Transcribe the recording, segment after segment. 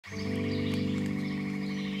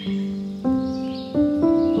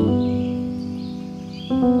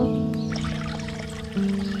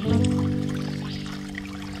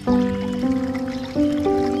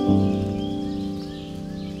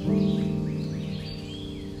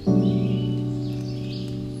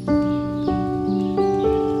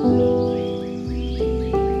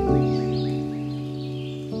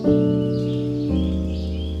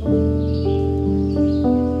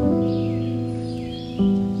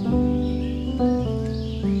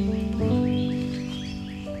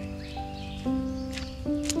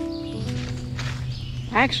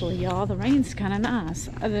Actually, y'all, the rain's kind of nice,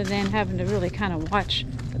 other than having to really kind of watch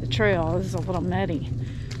for the trail. This is a little muddy,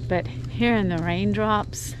 but hearing the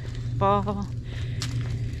raindrops fall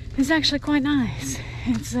is actually quite nice.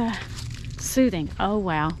 It's soothing. Oh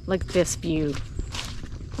wow, look at this view.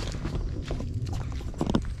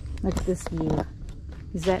 Look at this view.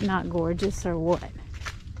 Is that not gorgeous or what?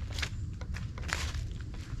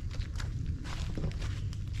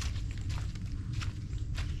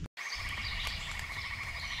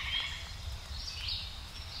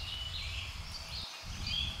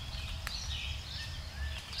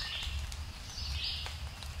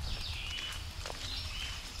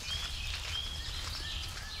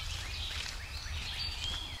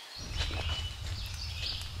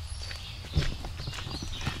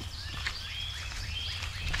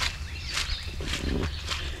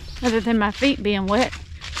 Other than my feet being wet,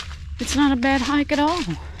 it's not a bad hike at all.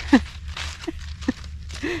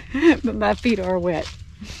 But my feet are wet.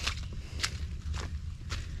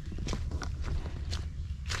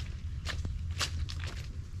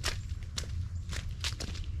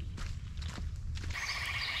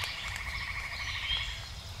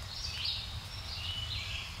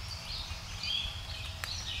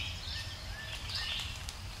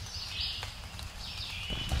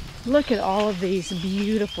 Look at all of these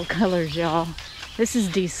beautiful colors, y'all. This is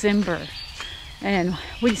December, and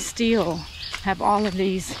we still have all of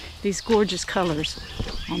these gorgeous colors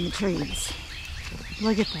on the trees.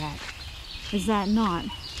 Look at that. Is that not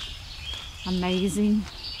amazing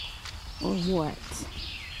or what?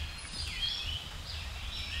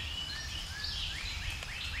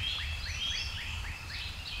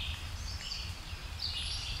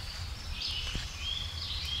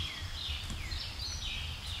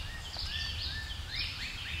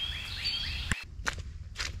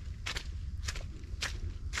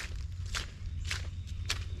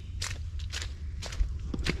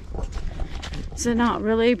 Is it not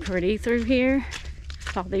really pretty through here?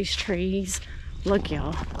 All these trees. Look,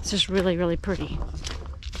 y'all. It's just really, really pretty.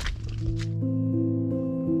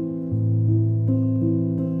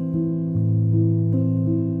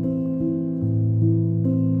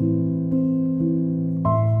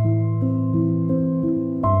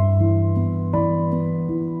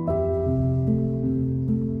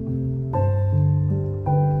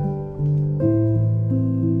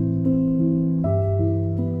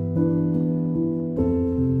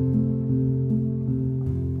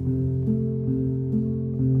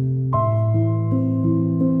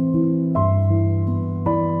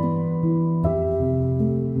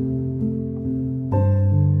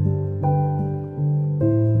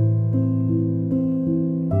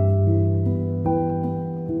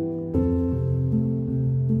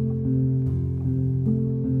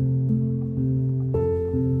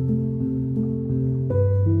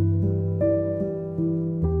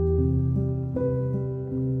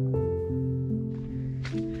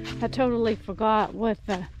 I totally forgot what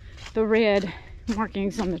the red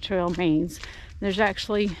markings on the trail means. There's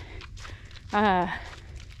actually, I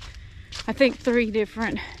think 3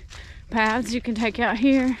 different paths you can take out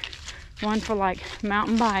here. One for like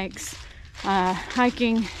mountain bikes,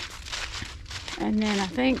 hiking, and then I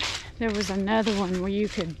think there was another one where you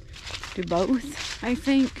could do both, I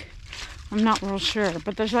think. I'm not real sure,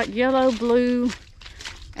 but there's like yellow, blue,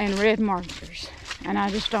 and red markers, and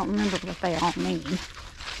I just don't remember what they all mean.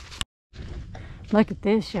 Look at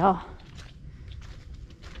this, y'all.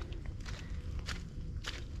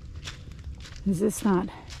 Is this not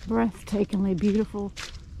breathtakingly beautiful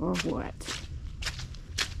or what?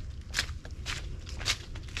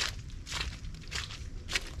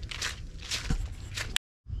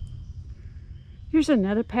 Here's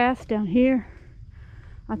another path down here.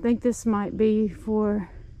 I think this might be for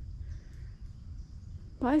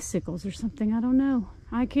bicycles or something. I don't know.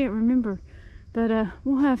 I can't remember. But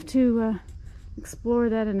we'll have to explore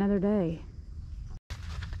that another day.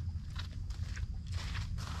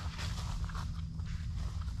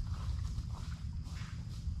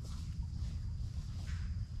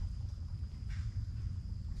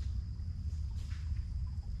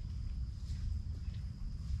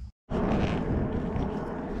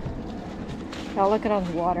 Y'all look at all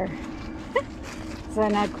the water. Is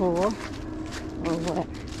that not cool? Or what?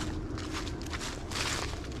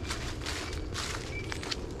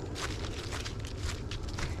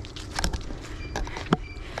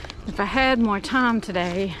 If I had more time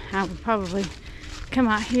today, I would probably come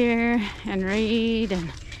out here and read and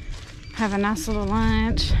have a nice little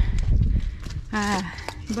lunch.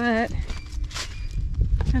 But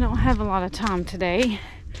I don't have a lot of time today,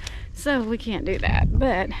 so we can't do that.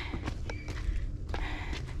 But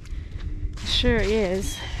it sure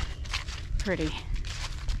is pretty.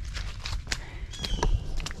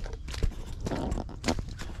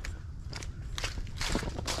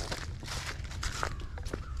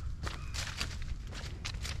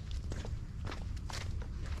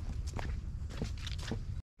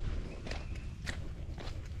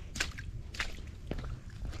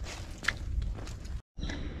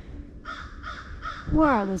 Where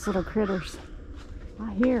are those little critters?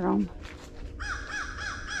 I hear them.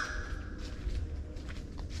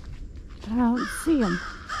 But I don't see them.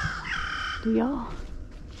 Do y'all?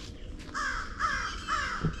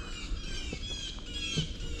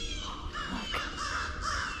 Look.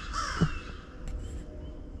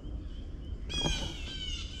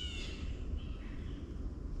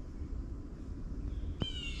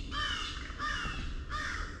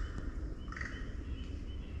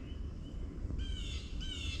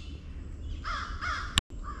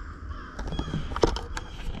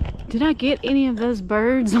 Did I get any of those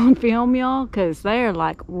birds on film, y'all? Because they're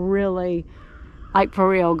like really, like for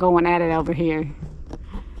real, going at it over here.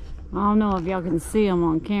 I don't know if y'all can see them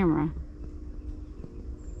on camera.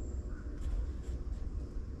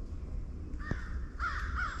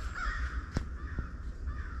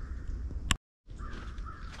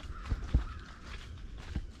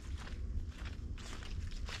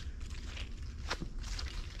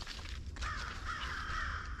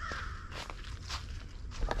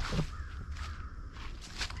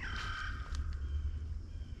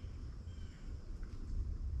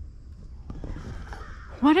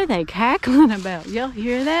 What are they cackling about? Y'all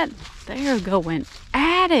hear that? They are going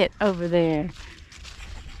at it over there.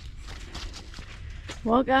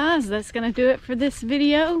 Well guys, that's gonna do it for this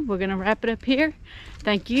video. We're gonna wrap it up here.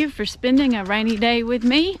 Thank you for spending a rainy day with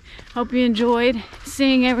me. Hope you enjoyed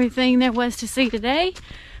seeing everything there was to see today.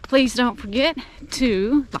 Please don't forget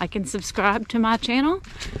to like and subscribe to my channel.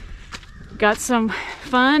 Got some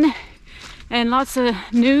fun and lots of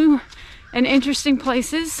new and interesting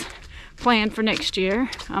places planned for next year.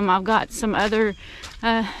 I've got some other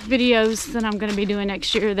videos that I'm going to be doing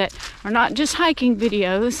next year that are not just hiking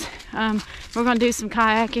videos. We're going to do some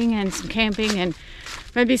kayaking and some camping and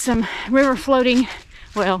maybe some river floating.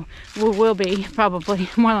 Well, we will be probably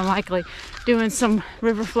more than likely doing some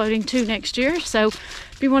river floating too next year. So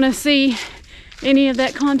if you want to see any of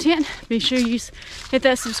that content, be sure you hit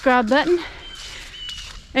that subscribe button.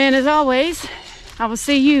 And as always, I will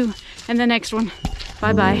see you in the next one.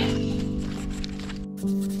 Bye bye.